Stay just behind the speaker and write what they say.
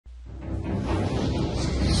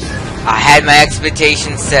I had my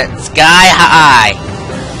expectations set sky high.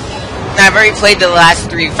 I've already played the last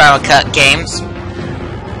 3 Final Cut games.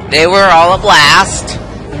 They were all a blast.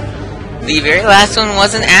 The very last one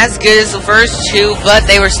wasn't as good as the first 2, but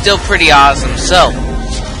they were still pretty awesome. So,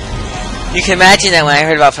 you can imagine that when I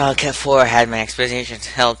heard about Final Cut 4, I had my expectations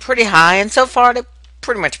held pretty high, and so far they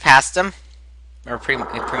pretty much passed them. Or pretty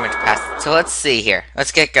much passed it. So let's see here.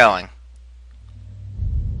 Let's get going.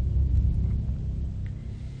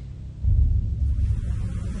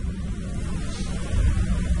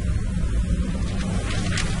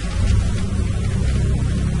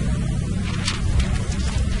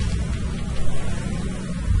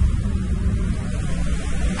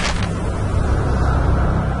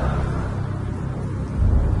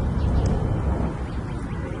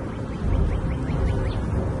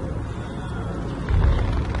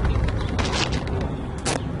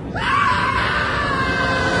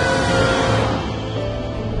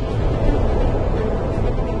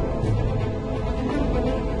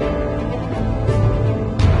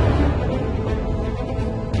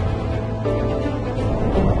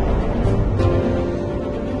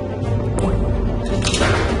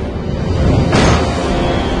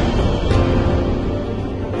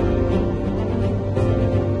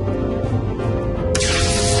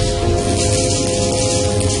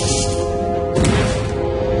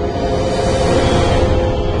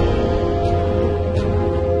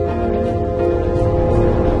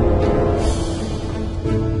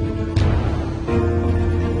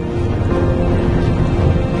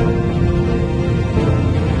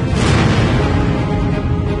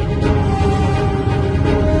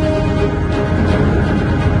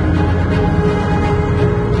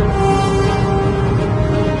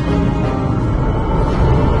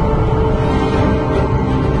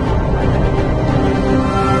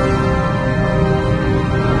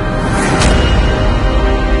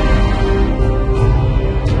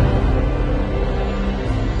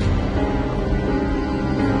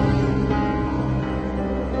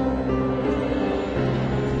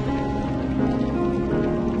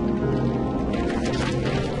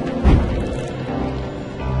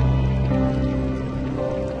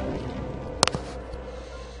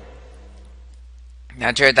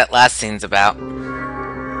 Not sure what that last scene's about.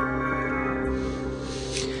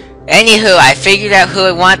 Anywho, I figured out who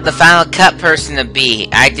I want the Final Cut person to be.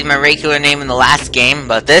 I did my regular name in the last game,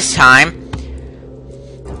 but this time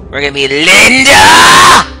we're gonna be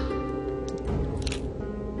Linda!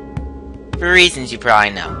 For reasons you probably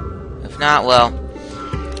know. If not, well,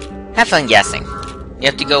 have fun guessing. You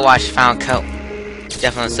have to go watch Final Cut.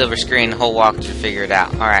 Definitely on the silver screen, the whole walkthrough to figure it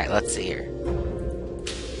out. Alright, let's see here.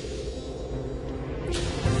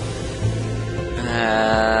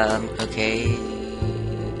 Okay.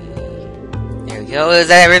 There we go. Is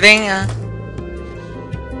that everything?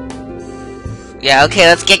 Yeah, okay,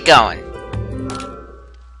 let's get going.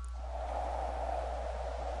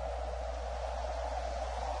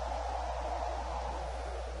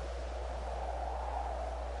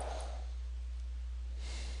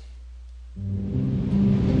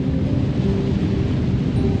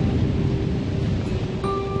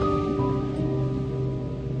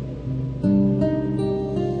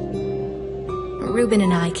 Ruben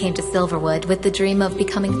and I came to Silverwood with the dream of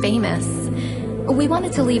becoming famous. We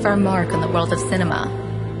wanted to leave our mark on the world of cinema.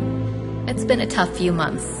 It's been a tough few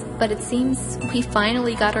months, but it seems we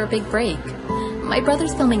finally got our big break. My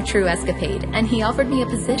brother's filming True Escapade, and he offered me a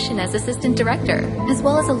position as assistant director, as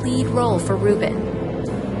well as a lead role for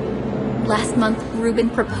Ruben. Last month, Ruben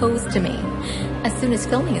proposed to me. As soon as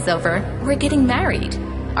filming is over, we're getting married.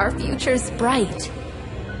 Our future's bright.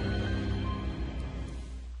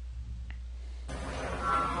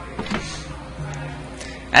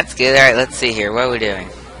 That's good. Alright, let's see here. What are we doing?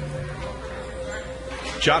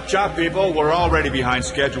 Chop chop, people. We're already behind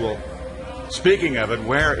schedule. Speaking of it,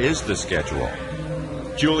 where is the schedule?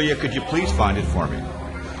 Julia, could you please find it for me?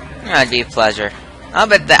 That'd be a pleasure.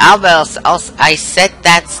 I set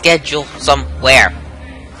that schedule somewhere.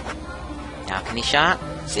 Balcony shot,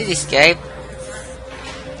 cityscape,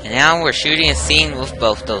 and now we're shooting a scene with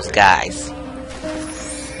both those guys.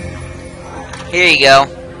 Here you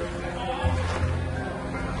go.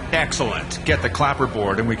 Excellent. Get the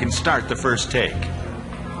clapperboard and we can start the first take.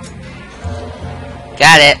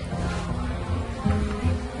 Got it.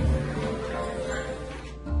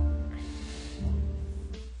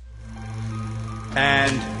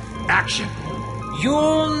 And action.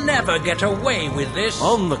 You'll never get away with this.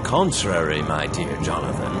 On the contrary, my dear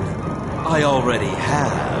Jonathan, I already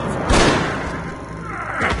have.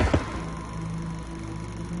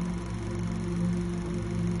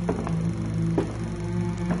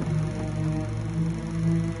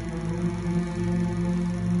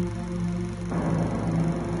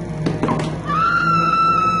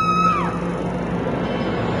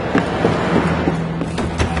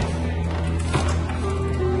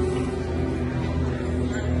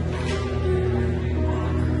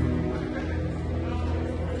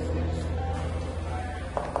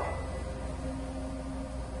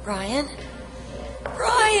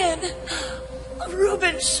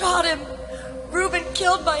 shot him. Reuben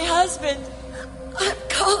killed my husband. I'm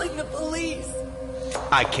calling the police.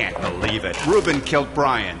 I can't believe it. Reuben killed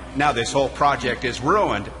Brian. Now this whole project is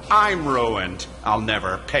ruined. I'm ruined. I'll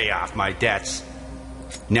never pay off my debts.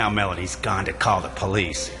 Now Melanie's gone to call the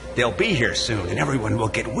police. They'll be here soon, and everyone will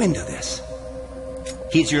get wind of this.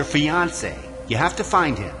 He's your fiancé. You have to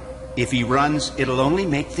find him. If he runs, it'll only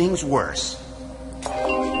make things worse.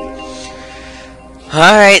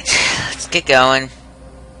 Alright, let's get going.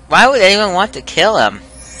 Why would anyone want to kill him?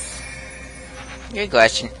 Good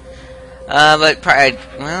question. But probably,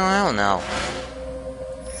 well, I don't know.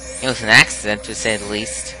 It was an accident, to say the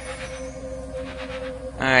least.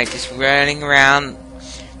 Alright, just running around.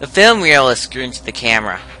 The film reel is screwed into the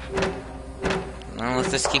camera. Well,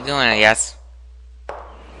 let's just keep going, I guess.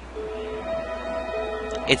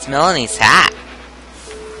 It's Melanie's hat.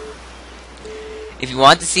 If you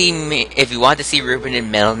want to see Reuben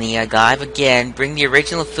and Melanie alive again, bring the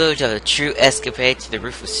original footage of the true escapade to the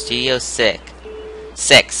roof of Studio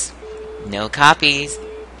 6. No copies,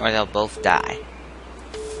 or they'll both die.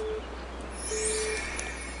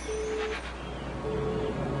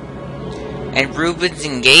 And Reuben's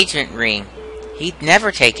engagement ring. He'd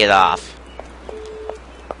never take it off.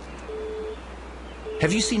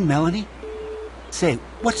 Have you seen Melanie? Say,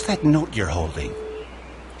 what's that note you're holding?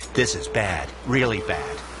 This is bad. Really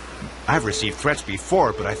bad. I've received threats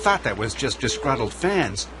before, but I thought that was just disgruntled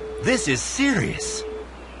fans. This is serious.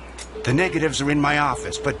 The negatives are in my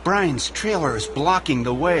office, but Brian's trailer is blocking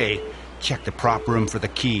the way. Check the prop room for the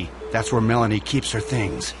key. That's where Melanie keeps her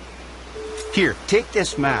things. Here, take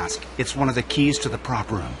this mask. It's one of the keys to the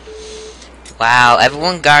prop room. Wow,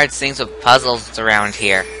 everyone guards things with puzzles around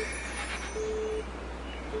here.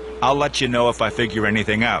 I'll let you know if I figure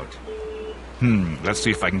anything out. Let's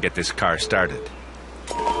see if I can get this car started.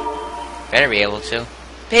 Better be able to.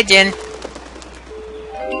 Pigeon!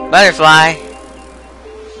 Butterfly!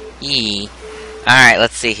 Yee. Alright,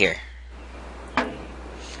 let's see here.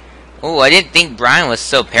 Oh, I didn't think Brian was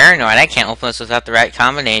so paranoid. I can't open this without the right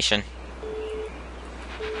combination.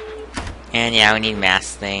 And yeah, we need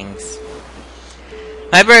mask things.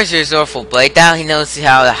 My brother's resourceful, but I doubt he knows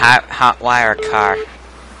how to hot wire a car.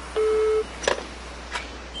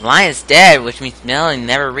 The line is dead, which means Melanie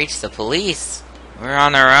never reached the police. We're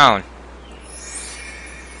on our own.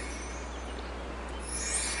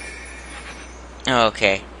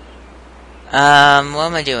 Okay. What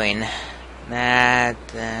am I doing? Map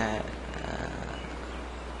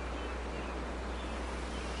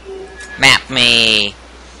me!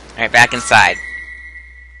 Alright, back inside.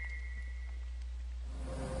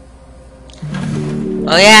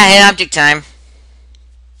 Oh yeah, hit object time.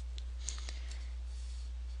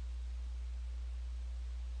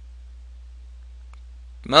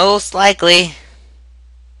 Most likely.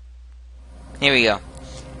 Here we go.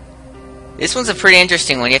 This one's a pretty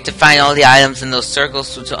interesting one. You have to find all the items in those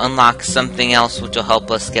circles which will unlock something else which will help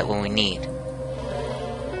us get what we need.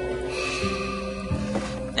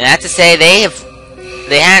 And I have to say,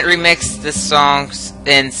 they hadn't remixed this song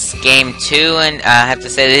in game 2, and I have to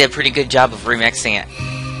say they did a pretty good job of remixing it.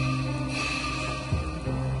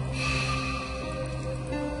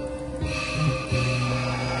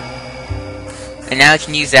 And now I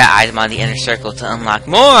can use that item on the inner circle to unlock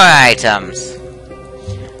more items.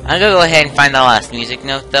 I'm gonna go ahead and find the last music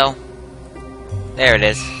note, though. There it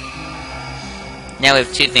is. Now we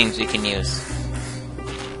have 2 things we can use.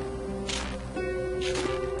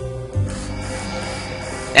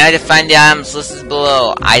 Now to find the items listed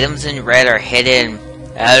below. Items in red are hidden.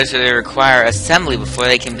 Others they require assembly before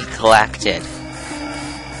they can be collected.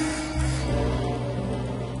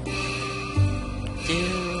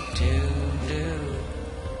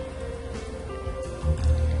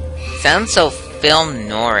 Sounds so film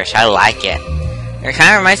noirish. I like it. It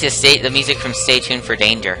kind of reminds me of the music from Stay Tuned for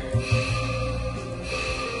Danger.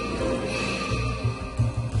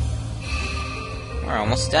 We're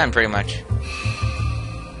almost done, pretty much.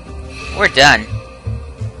 We're done.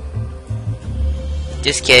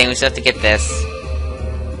 Just kidding, we still have to get this.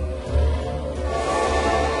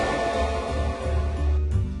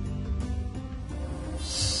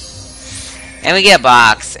 And we get a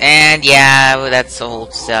box. And yeah, well, that's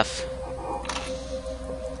old stuff.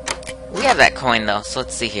 We have that coin though, so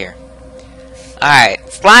let's see here.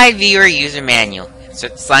 Alright, slide viewer user manual.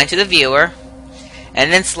 Insert the slide to the viewer.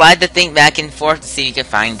 And then slide the thing back and forth to see if you can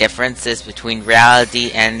find differences between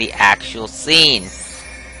reality and the actual scene.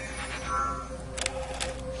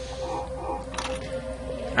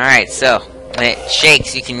 Alright, so when it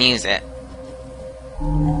shakes, you can use it.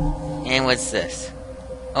 And what's this?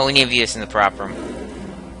 Oh, we need to view this in the prop room.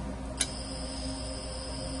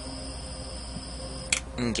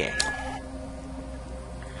 Okay.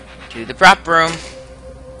 To the prop room.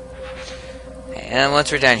 And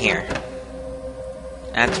once we're done here.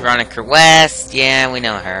 That's Veronica West. Yeah, we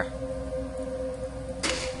know her.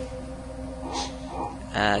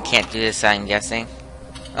 Can't do this, I'm guessing.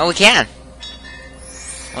 Oh, we can!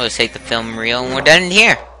 We'll just take the film reel and we're done in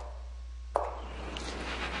here.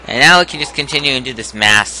 And now we can just continue and do this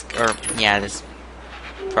mask, or, yeah, this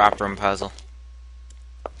prop room puzzle.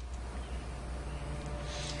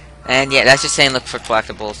 And yeah, that's just saying look for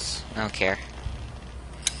collectibles. I don't care.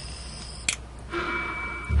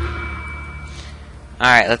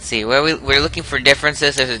 Alright, let's see. We're looking for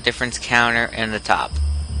differences. There's a difference counter in the top.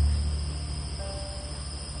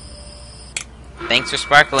 Thanks for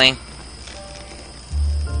sparkling.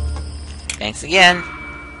 Thanks again.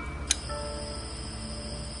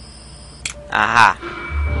 Aha.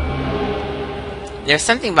 There's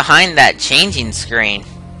something behind that changing screen.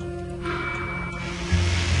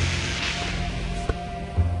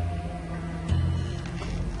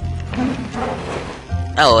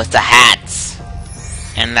 Oh, it's the hats.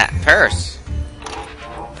 And that purse.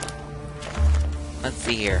 Let's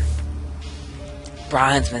see here.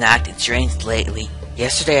 Brian's been acting strange lately.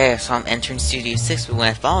 Yesterday I saw him entering Studio 6, but when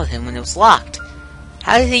I followed him, when it was locked.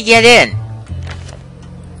 How did he get in?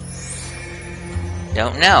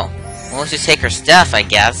 Don't know. Well, let's just take her stuff, I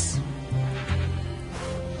guess.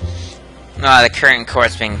 Oh, the curtain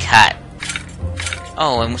cord's been cut.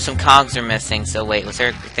 Oh, and some cogs are missing, so wait, was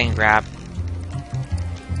there a thing grabbed?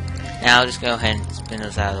 Now I'll just go ahead and spin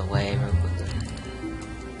those out of the way real quickly.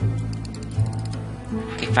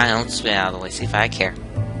 Okay, fine, I'll spin it out of the way, see if I care.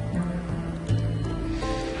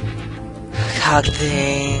 Cog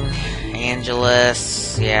thing.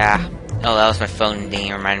 Angelus. Yeah. Oh, that was my phone ding.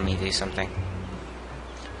 It reminded me to do something.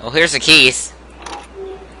 Oh, here's the keys.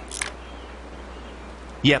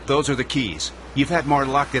 Yep, those are the keys. You've had more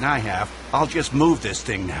luck than I have. I'll just move this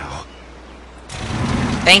thing now.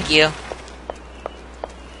 Thank you.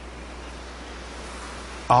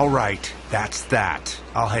 All right, that's that.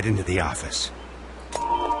 I'll head into the office.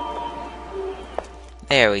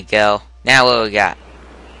 There we go. Now what we got?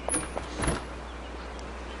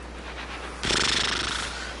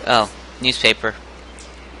 Oh, newspaper.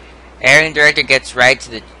 Airing director gets right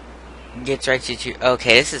to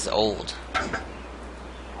okay, this is old.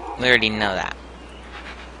 We already know that.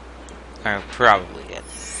 Or probably did.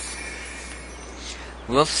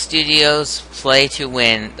 Wolf Studios play to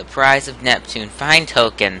win the prize of Neptune. Find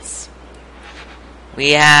tokens.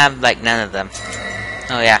 We have like none of them.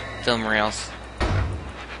 Oh yeah, film reels.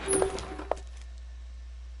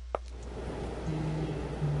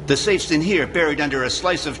 The safe's in here, buried under a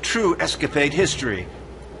slice of true Escapade history.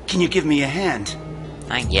 Can you give me a hand?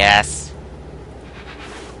 I guess.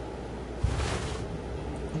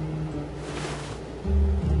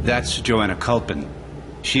 That's Joanna Culpin.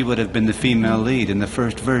 She would have been the female lead in the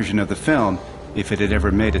first version of the film, if it had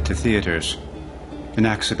ever made it to theaters. An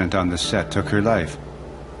accident on the set took her life.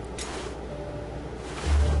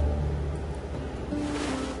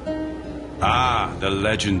 Ah, the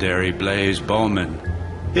legendary Blaze Bowman.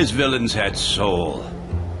 His villains had soul.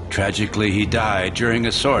 Tragically, he died during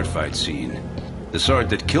a sword fight scene. The sword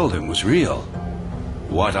that killed him was real.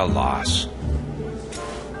 What a loss.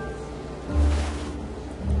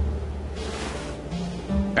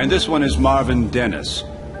 And this one is Marvin Dennis.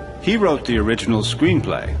 He wrote the original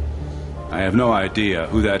screenplay. I have no idea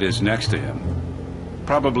who that is next to him.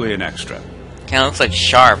 Probably an extra. Kinda looks like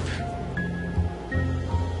Sharp.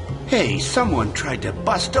 Hey, someone tried to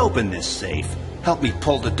bust open this safe. Help me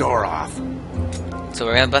pull the door off. So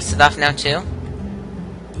we're gonna bust it off now too?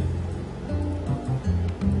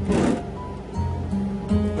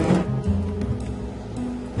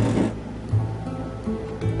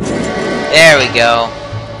 There we go.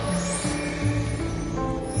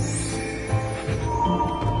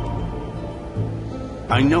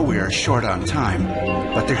 I know we are short on time,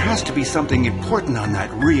 but there has to be something important on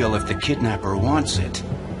that reel if the kidnapper wants it.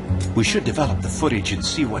 We should develop the footage and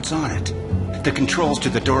see what's on it. The controls to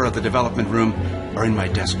the door of the development room are in my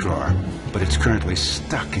desk drawer, but it's currently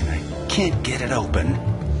stuck and I can't get it open.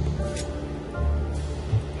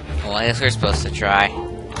 Well, I guess we're supposed to try.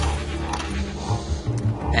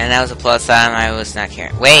 And that was a plus sign. I was not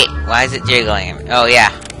caring. Wait, why is it jiggling? Oh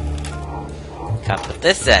yeah. Gotta put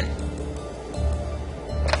this in.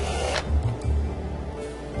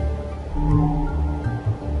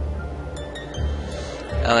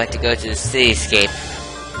 Oh, I have to go to the cityscape.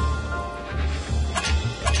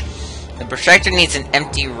 The projector needs an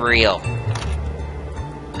empty reel.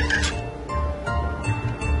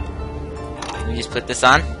 Can we just put this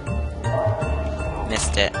on?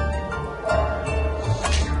 Missed it.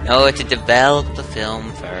 No, to develop the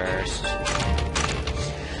film first.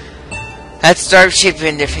 That star shape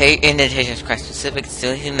indentation is quite specific. It's the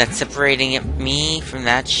only thing that's separating me from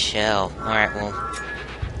that shell. Alright, well,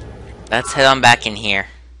 let's head on back in here.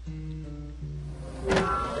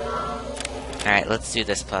 Alright, let's do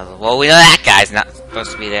this puzzle. Well, we know that guy's not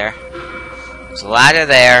supposed to be there. There's a ladder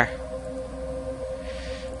there.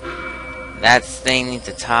 That's thing at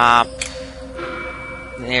the top.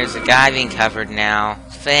 There's a guy being covered now.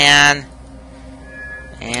 Fan.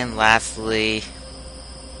 And lastly...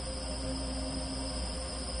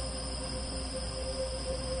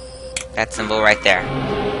 that symbol right there.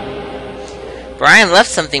 Brian left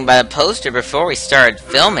something by the poster before we started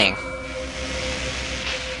filming.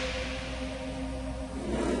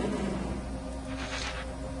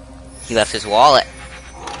 He left his wallet.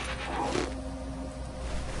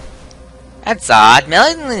 That's odd.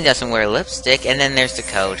 Melanie doesn't wear lipstick, and then there's the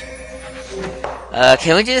code.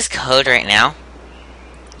 Can we do this code right now?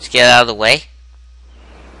 Just get it out of the way?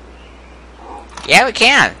 Yeah, we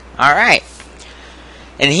can. Alright.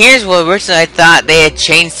 And here's what originally I thought they had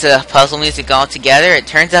changed the puzzle music altogether. It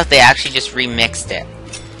turns out they actually just remixed it.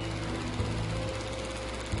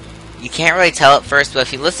 You can't really tell at first, but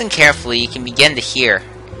if you listen carefully, you can begin to hear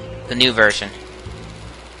the new version.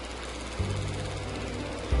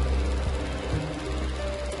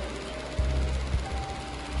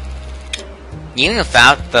 Even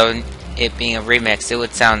without it being a remix, it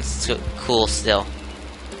would sound so cool still.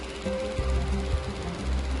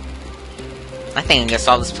 I think I'm gonna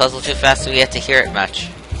solve this puzzle too fast so we have to hear it much.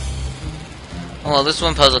 Oh, well, there's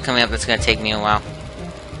one puzzle coming up that's gonna take me a while.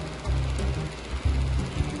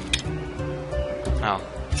 Oh.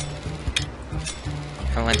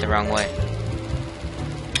 I went the wrong way.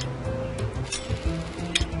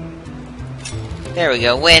 There we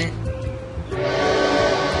go, win!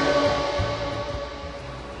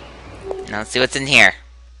 Now let's see what's in here.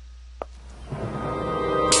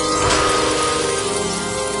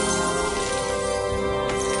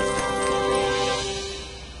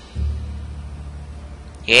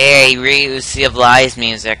 Yay, reuse Sea of Lies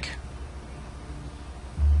music.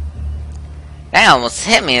 That almost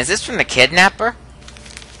hit me. Is this from the kidnapper?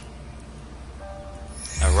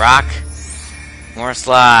 A rock. More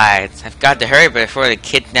slides. I've got to hurry before the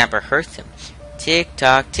kidnapper hurts him. Tick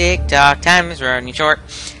tock, time is running short.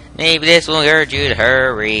 Maybe this will urge you to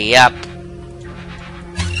hurry up.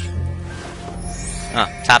 Oh,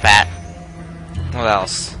 top hat. What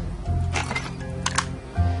else?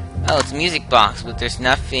 Oh, it's a music box, but there's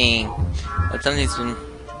nothing. But something's been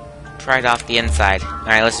pried off the inside.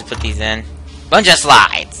 Alright, let's just put these in. Bunch of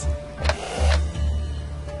slides!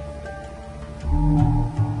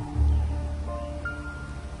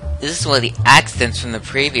 This is one of the accidents from the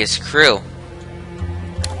previous crew.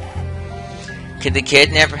 Could the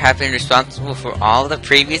kidnapper have been responsible for all of the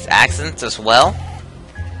previous accidents as well?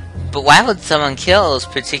 But why would someone kill those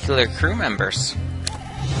particular crew members?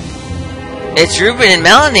 It's Ruben and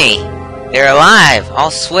Melanie! They're alive! I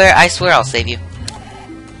swear I'll save you.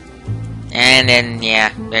 And then,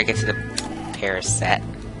 yeah, better get to the Paris set.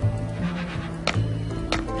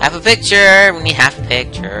 Half a picture! We need half a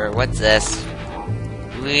picture. What's this?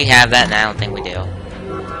 We have that, and I don't think we do.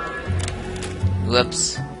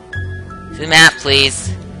 Whoops. To the map, please.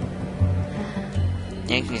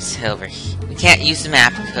 You can use over here. We can't use the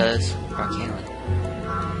map because... or can we?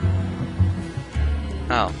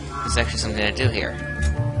 Oh. There's actually something to do here.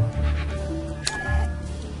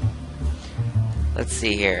 Let's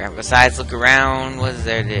see here. Besides look around, what is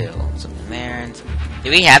there to do? Something there and something.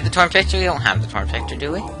 Do we have the torn picture? We don't have the torn picture,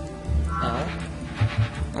 do we? No.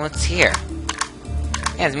 What's here?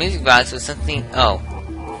 Yeah, it's a music box with something. Oh.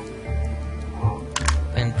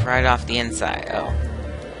 Been pried off the inside. Oh.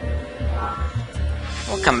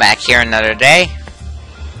 We'll come back here another day.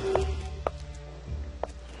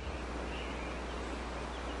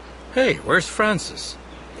 Hey, where's Francis?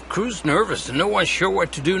 The crew's nervous and no one's sure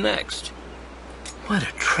what to do next. What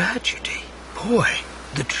a tragedy. Boy,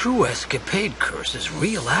 the true Escapade curse is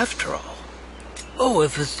real after all. Oh,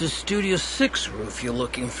 if it's the Studio 6 roof you're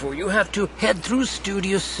looking for, you have to head through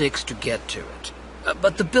Studio 6 to get to it.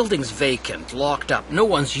 But the building's vacant, locked up. No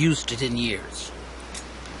one's used it in years.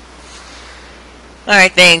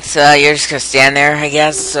 Alright, thanks. You're just gonna stand there, I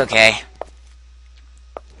guess? Okay.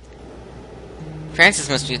 Francis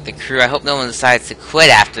must be with the crew. I hope no one decides to quit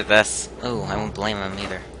after this. Oh, I won't blame him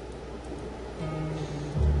either.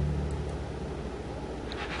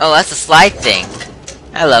 Oh, that's a slide thing.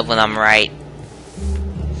 I love when I'm right.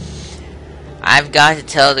 I've got to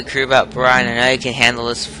tell the crew about Brian. I know you can handle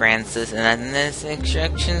this, Francis, and then there's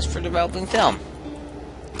instructions for developing film.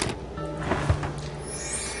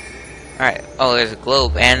 Alright, oh, there's a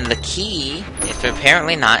globe, and the key is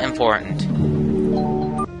apparently not important.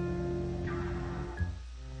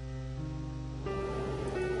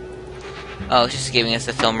 Oh, it's just giving us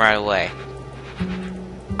the film right away.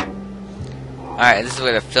 Alright, this is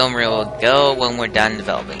where the film reel will go when we're done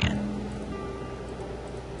developing it.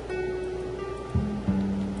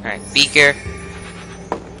 Alright, beaker.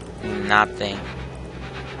 Nothing.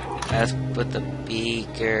 Let's put the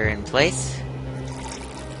beaker in place.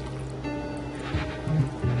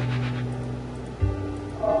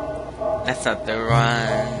 That's not the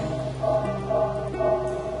run.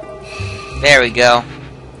 There we go.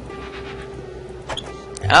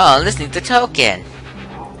 Oh, this needs a token.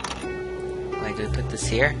 Wait, do we put this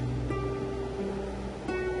here?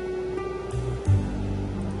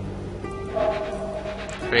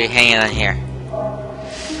 What are you hanging on here?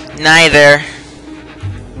 Neither.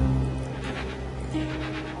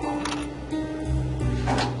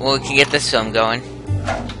 Well, we can get this film going.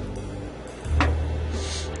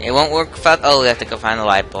 It won't work without. Oh, we have to go find the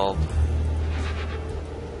light bulb.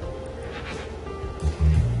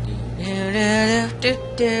 Yeah,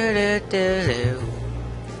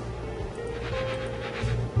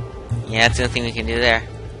 that's the only thing we can do there.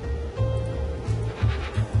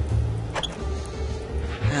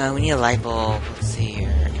 We need a light bulb. Let's see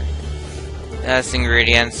here. That's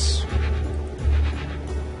ingredients.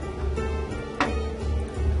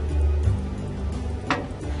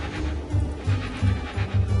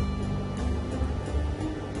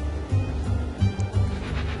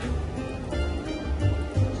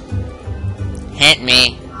 Hint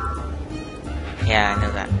me. Yeah, I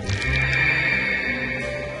know that.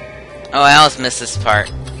 Oh, I almost missed this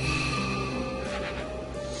part.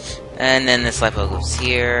 And then this light bulb goes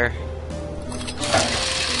here.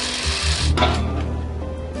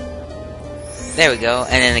 There we go.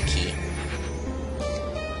 And then the key.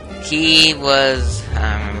 Key was...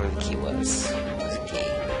 I don't remember what the key was. What was the key?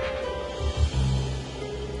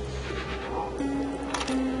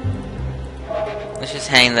 Let's just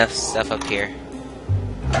hang the stuff up here.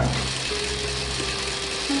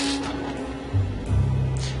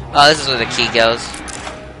 Oh, this is where the key goes.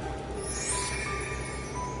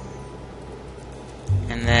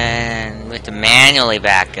 And then we have to manually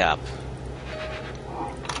back up.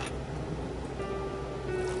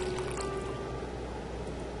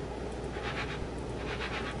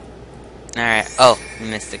 Alright. Oh, we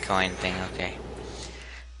missed the coin thing. Okay.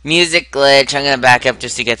 Music glitch. I'm gonna back up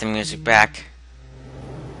just to get the music back.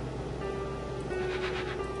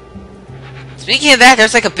 Speaking of that,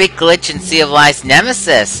 there's like a big glitch in Sea of Lies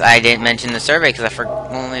Nemesis. I didn't mention the survey because I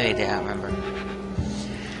forgot. Well, maybe I did. I don't remember.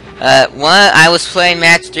 I was playing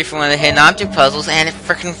match 3 for one of the hidden object puzzles, and it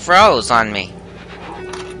freaking froze on me.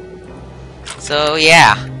 So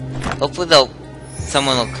yeah, hopefully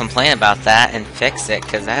someone will complain about that and fix it,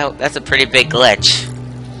 because that's a pretty big glitch.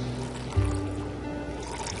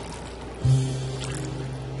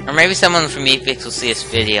 Or maybe someone from Epix will see this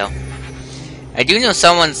video. I do know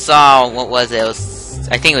someone saw, what was it?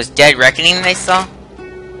 I think it was Dead Reckoning they saw.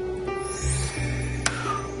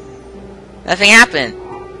 Nothing happened.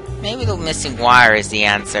 Maybe the missing wire is the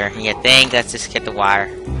answer. You think? Let's just get the wire.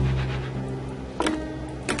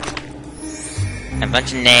 A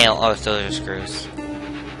bunch of nails. Oh, those are screws.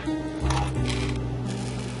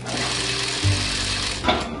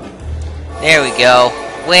 There we go.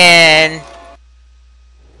 Win!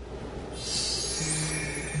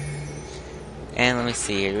 And let me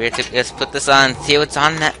see. We have to just put this on. See what's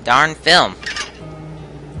on that darn film.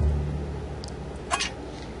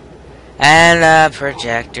 And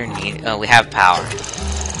projector need. Oh, we have power.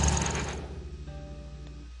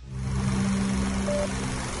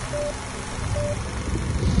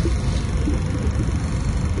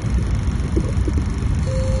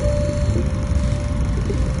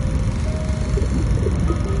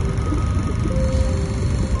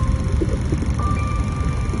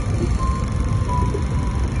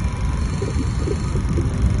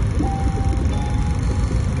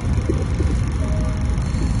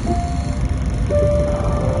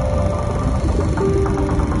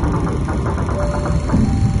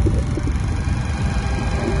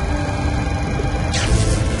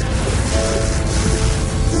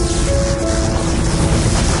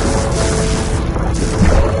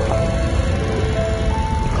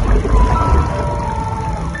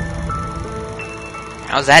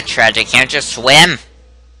 How's that tragic? Can't just swim?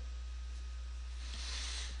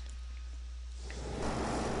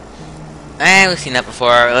 And we've seen that before.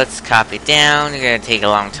 Let's copy it down. It's gonna take a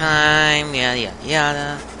long time. Yada yada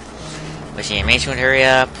yada. Wish the animation would hurry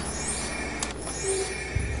up.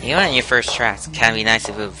 You know, on your first try, it's kind of be nice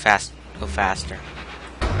if it would go faster.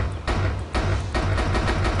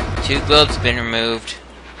 2 globes have been removed.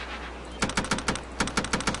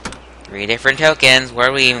 3 different tokens. Where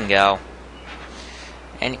do we even go?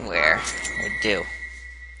 Anywhere would do.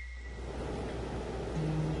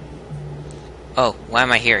 Oh, why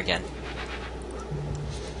am I here again?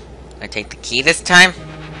 I take the key this time?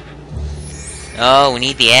 Oh, we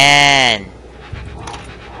need the end.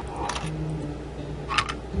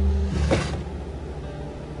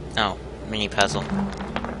 Oh, mini puzzle.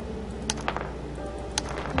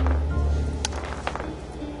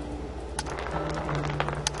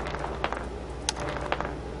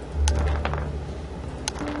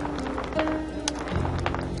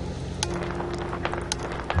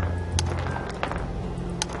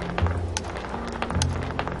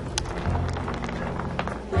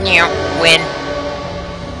 Win.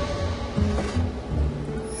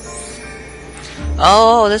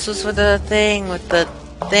 Oh, this was for the thing with the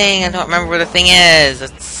thing. I don't remember where the thing is.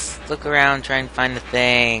 Let's look around, try and find the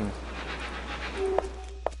thing.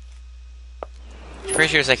 Pretty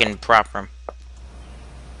sure it's like in prop room.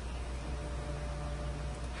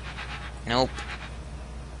 Nope.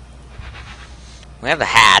 We have the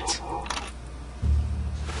hat.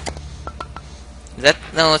 Is that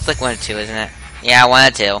no? It's like 1 of 2, isn't it? Yeah, 1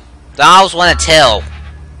 of 2. It's always 1 of 2.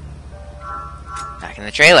 Back in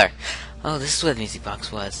the trailer. Oh, this is where the music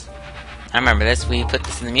box was. I remember this. We put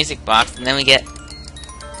this in the music box, and then we get.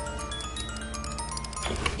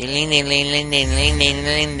 Ding ding ding ding ding ding ding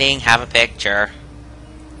ding ding. Have a picture.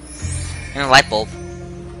 And a light bulb.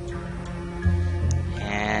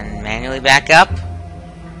 And manually back up.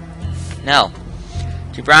 No.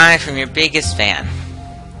 To Brian from your biggest fan.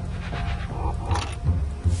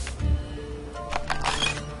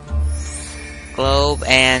 Globe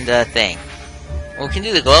and thing. Well, we can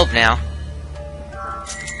do the globe now.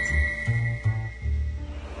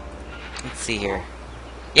 Let's see here.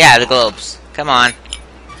 Yeah, the globes. Come on.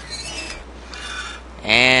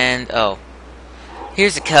 And, oh.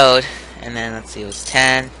 Here's the code. And then, let's see, it was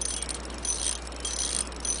 10.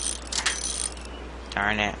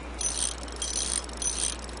 Darn it.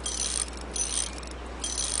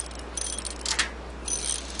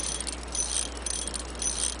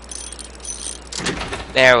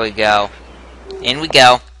 There we go. In we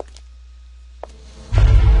go.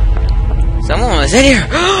 Someone was in here!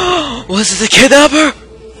 Was it the kidnapper?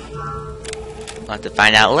 We'll have to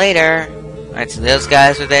find out later. Alright, so those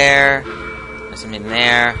guys were there. There's something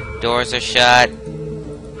there. Doors are shut.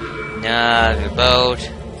 No, the boat.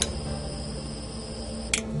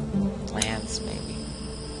 Plants, maybe.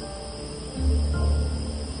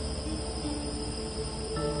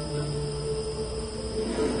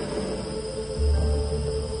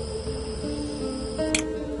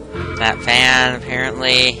 That fan,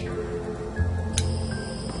 apparently.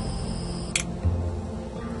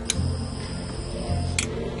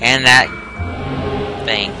 And that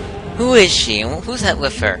thing. Who is she? Who's that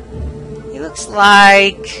with her? He looks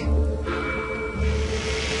like...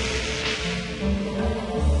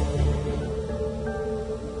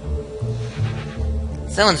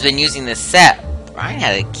 Someone's been using this set. Brian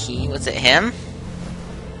had a key. Was it him?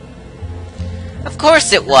 Of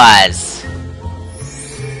course it was!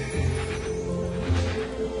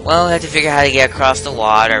 Well, we have to figure out how to get across the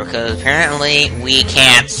water, because apparently we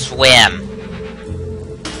can't swim.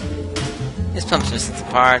 This pump's missing some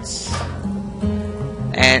parts.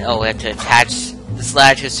 And, oh, we have to attach this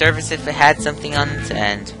ladder to a surface if it had something on its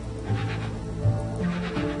end.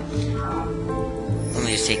 Let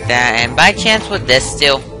me just take that, and by chance would this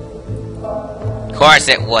do? Of course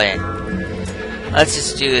it wouldn't. Let's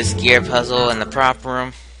just do this gear puzzle in the prop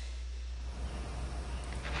room.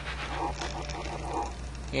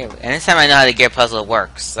 Yeah, and this time I know how the gear puzzle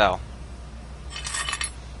works, so.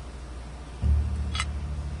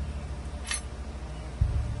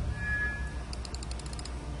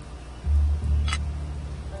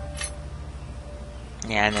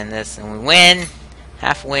 Yeah, and then this, and we win.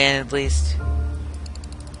 Half win, at least.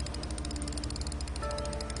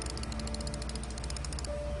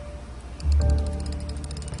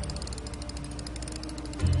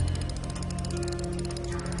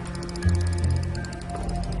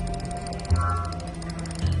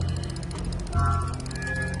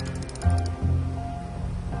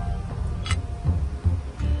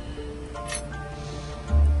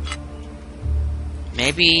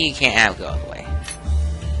 Maybe you can't go all the way.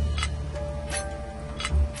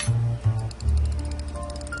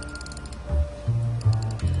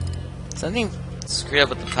 Something screwed up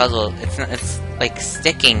with the puzzle. It's like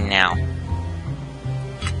sticking now.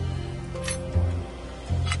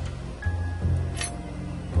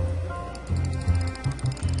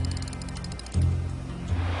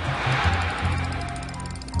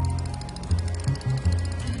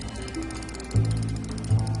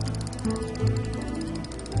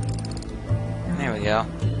 we go.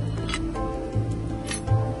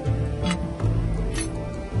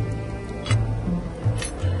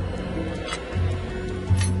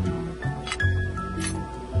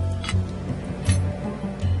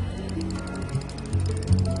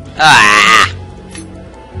 Ah!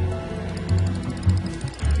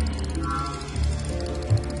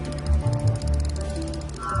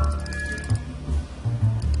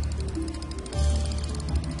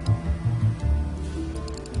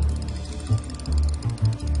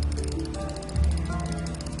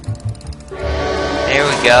 There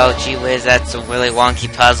we go. Gee whiz, that's a really wonky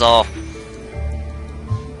puzzle.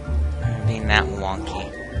 Being that wonky.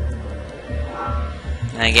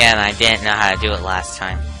 And again, I didn't know how to do it last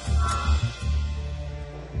time.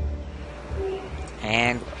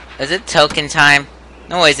 And is it token time?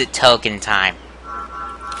 No, is it token time?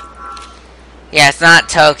 Yeah, it's not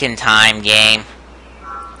token time, game.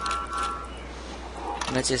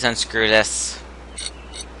 Let's just unscrew this.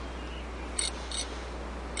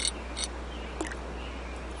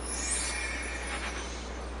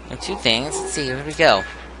 Two things. Let's see, where do we go?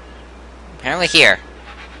 Apparently here.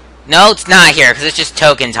 No, it's not here, because it's just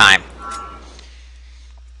token time.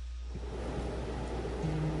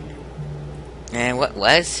 And what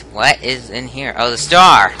is in here? Oh, the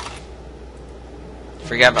star!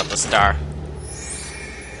 Forget about the star.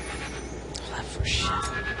 Left for shit.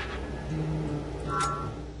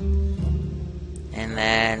 And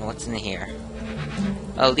then, what's in here?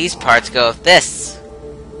 Oh, these parts go with this.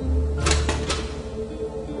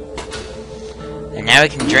 And now we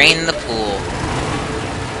can drain the pool.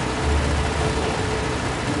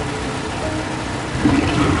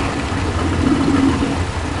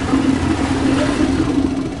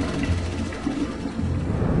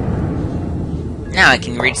 Now I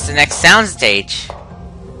can reach the next sound stage.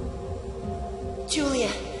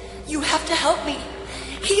 Julia, you have to help me.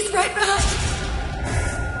 He's right behind.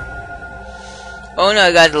 Oh no,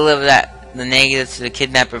 I gotta deliver the negatives to the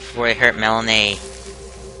kidnapper before I hurt Melanie.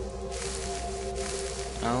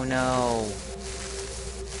 Oh no.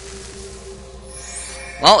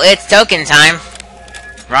 Well, it's token time.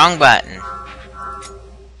 Wrong button.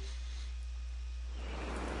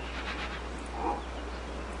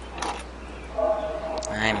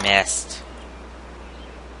 I missed.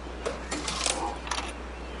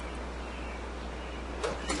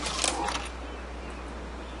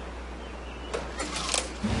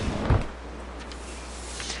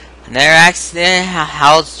 Another accident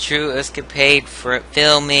halts true escapade for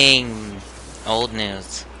filming. Old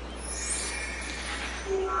news.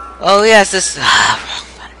 Oh yes, this wrong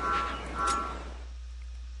button.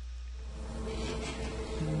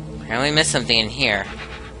 Apparently missed something in here.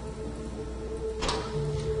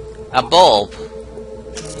 A bulb.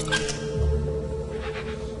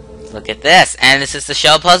 Look at this. And is this the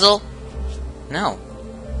shell puzzle? No.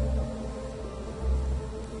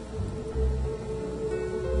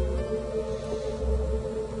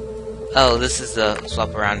 Oh, this is the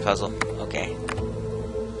swap around puzzle. Okay.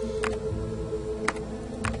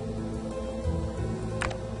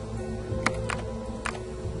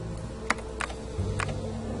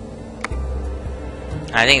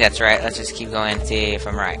 I think that's right. Let's just keep going and see if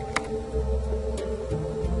I'm right.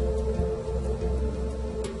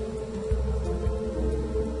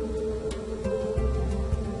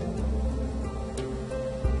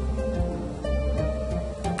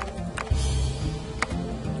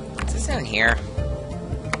 What's this down here?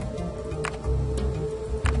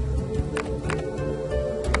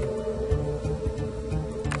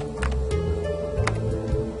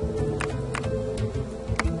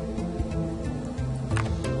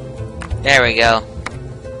 There we go.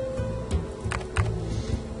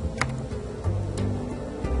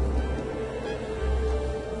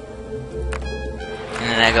 And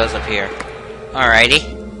then that goes up here. Alrighty.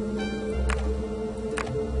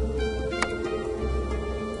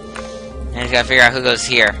 And I just gotta figure out who goes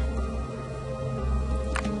here.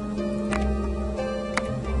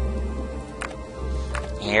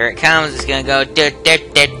 Here it comes. It's gonna go do do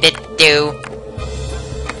do do do.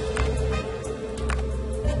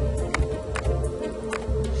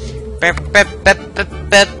 Burp, burp, burp, burp,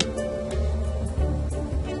 burp.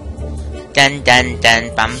 Dun dun dun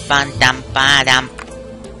bum bum dum ba dum.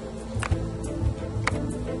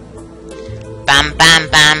 Bam bam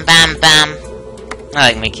bam bam bam. I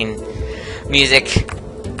like making music.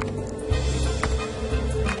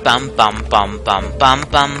 Bum bum bum bum bum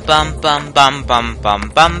bum bum bum bum bum bum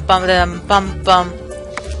bum bum dum bum bum.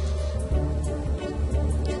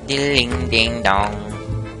 Ding ding dong.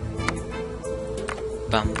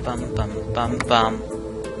 Bum bum bum bum bum.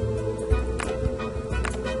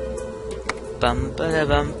 Bum ba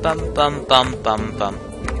bum bum bum bum bum bum.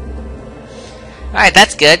 Alright,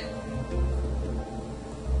 that's good.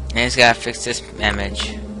 I just gotta fix this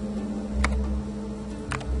image.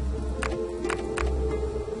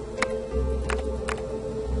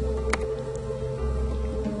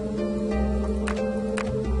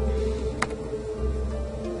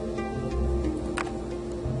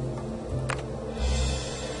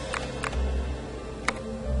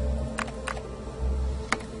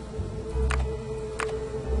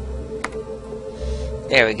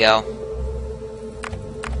 There we go.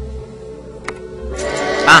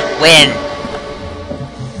 Ah, win!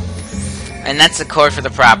 And that's the code for the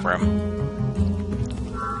prop room.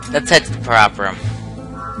 Let's head to the prop room.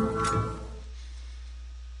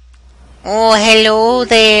 Oh, hello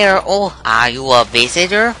there. Oh, are you a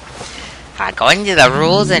visitor? According to the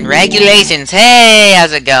rules and regulations. Hey,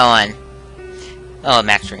 how's it going? Oh,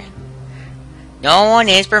 Maxry. No one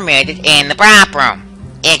is permitted in the prop room,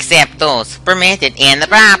 except those permitted in the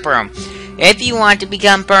prop room. If you want to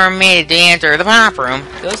become permitted to enter the prop room,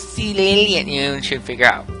 go see Lily and you should figure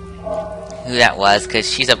out who that was, because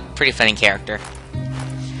she's a pretty funny character.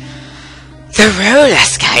 The roller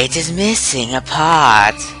skate is missing a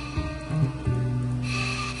part.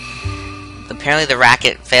 Apparently the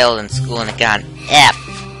racket failed in school and it got an F.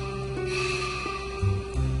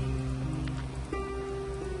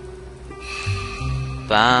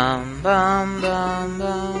 Bum bum bum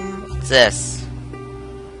bum. What's this?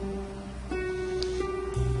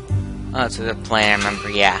 Oh, it's the plane, I remember,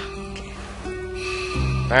 yeah. Okay.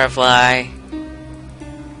 Butterfly.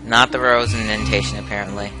 Not the rose indentation,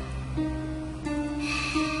 apparently.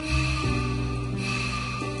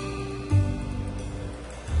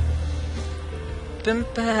 Bum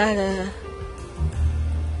ba da.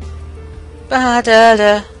 Ba da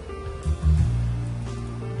da.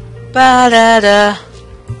 Ba da da.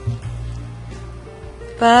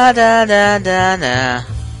 Ba da da da da.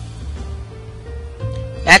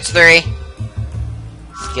 Match 3.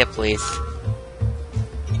 Skip, please.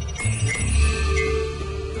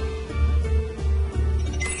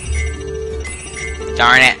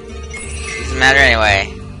 Darn it. Doesn't matter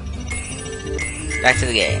anyway. Back to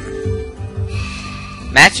the game.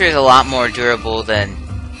 Match 3 is a lot more durable than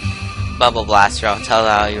Bubble Blaster, I'll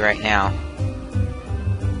tell you right now.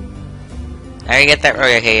 I already get that. Oh,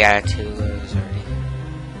 okay, yeah, 2 rows already.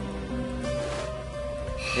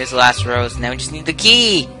 Here's the last rose. Now we just need the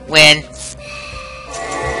key. Win.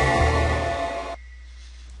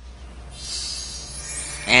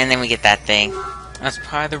 And then we get that thing. That's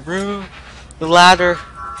part of the room. The ladder.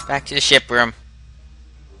 Back to the ship room.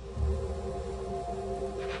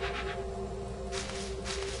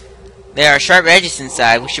 There are sharp edges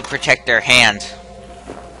inside. We should protect our hand.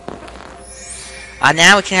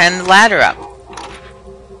 Now we can hand the ladder up.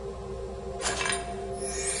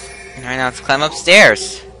 Alright, now let's climb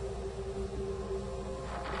upstairs.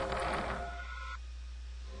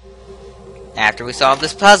 After we solve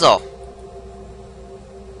this puzzle.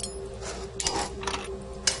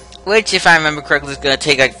 Which, if I remember correctly, is going to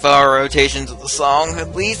take like 4 rotations of the song,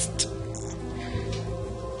 at least.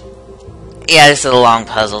 Yeah, this is a long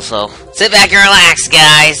puzzle, so sit back and relax,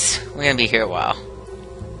 guys. We're going to be here a while.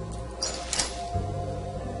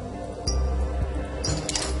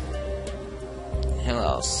 Who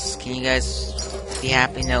else? Can you guys be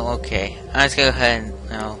happy? No? Okay. I'm just gonna go ahead and...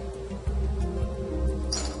 no.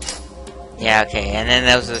 Yeah, okay. And then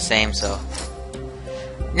those are the same, so...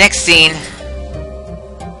 Next scene.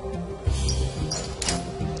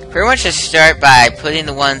 Pretty much just start by putting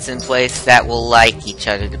the ones in place that will like each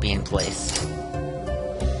other to be in place.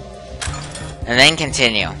 And then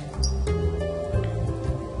continue.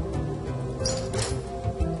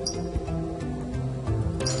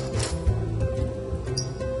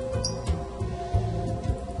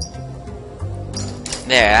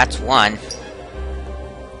 There, that's one.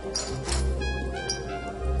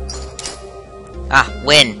 Ah,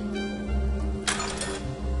 win.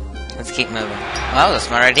 Let's keep moving. Well, that was a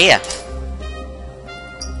smart idea.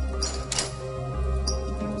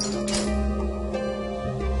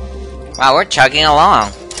 Wow, we're chugging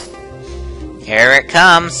along. Here it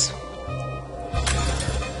comes.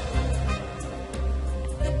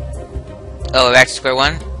 Oh, we're back to square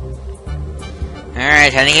one?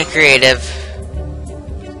 Alright, time to get creative.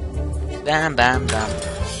 Bam, bam, bam.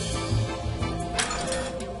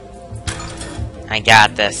 I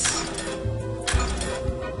got this.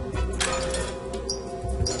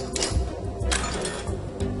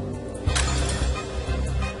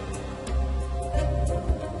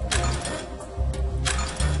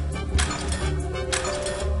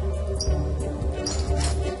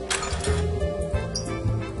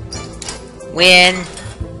 Win!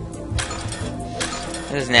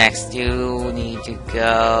 Who's next? You need to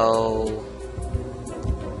go...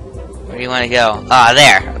 Where do you want to go? Ah,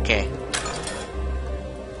 there. Okay.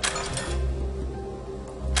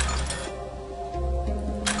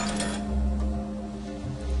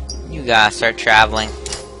 You gotta start traveling.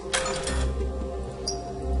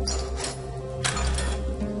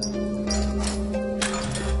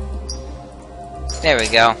 There we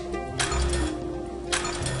go.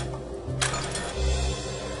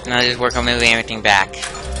 Now just work on moving everything back.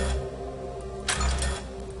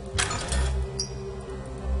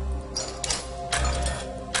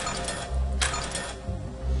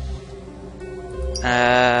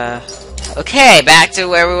 Okay, back to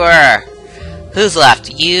where we were. Who's left?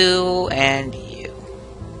 You and you.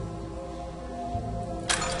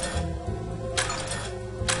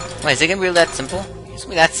 Wait, is it gonna be that simple? It's gonna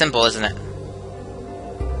be that simple, isn't it?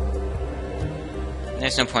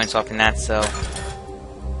 There's no point swapping that, so...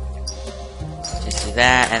 Just do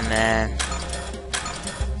that, and then...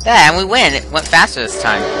 Yeah, and we win! It went faster this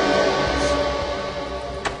time.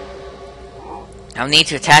 I'll need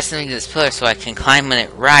to attach something to this pillar so I can climb when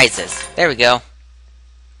it rises. There we go.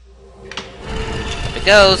 Up it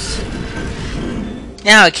goes.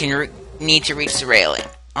 Now I can need to reach the railing.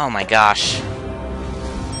 Oh my gosh.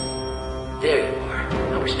 There you are.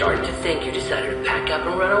 I was starting to think you decided to pack up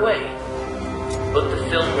and run away. Put the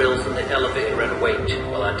film reels in the elevator and wait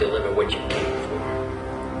while I deliver what you came for.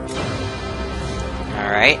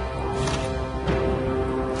 Alright.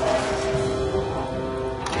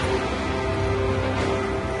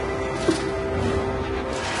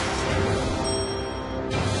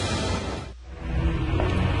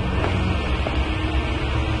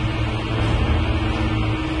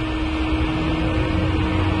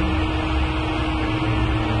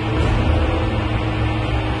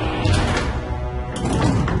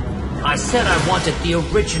 I said I wanted the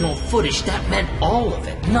original footage. That meant all of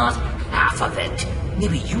it, not half of it.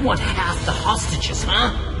 Maybe you want half the hostages,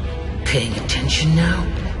 huh? Paying attention now?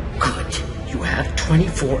 Good. You have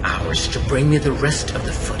 24 hours to bring me the rest of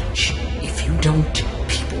the footage. If you don't,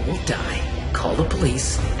 people will die. Call the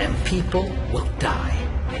police, and people will die.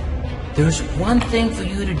 There's one thing for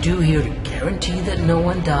you to do here to guarantee that no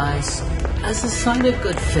one dies. As a sign of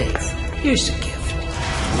good faith, here's a gift.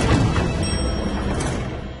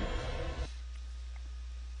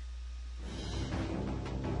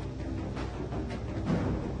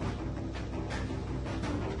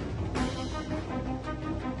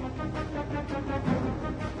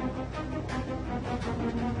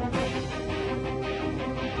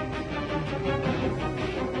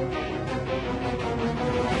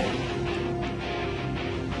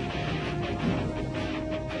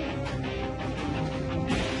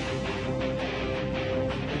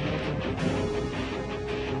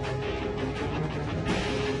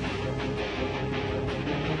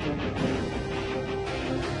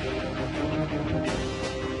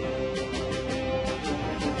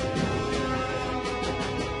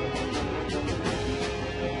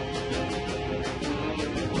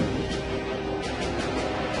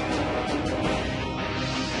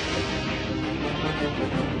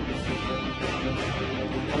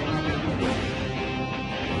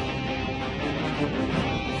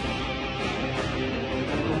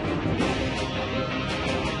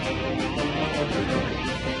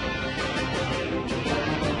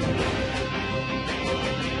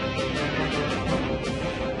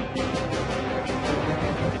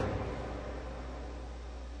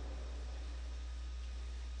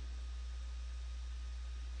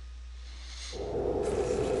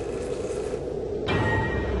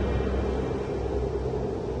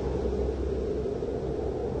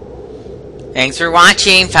 Thanks for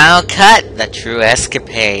watching Final Cut, The True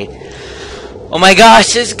Escapade. Oh my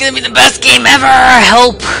gosh, this is gonna be the best game ever!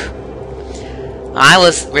 Help! I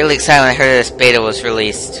was really excited when I heard this beta was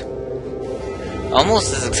released.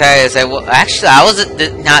 Almost as excited as I was. Actually, I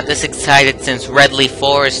was not this excited since Red Leaf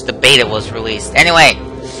Forest, the beta was released. Anyway,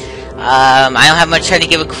 I don't have much time to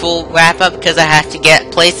give a cool wrap up because I have to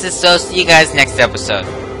get places, so see you guys next episode.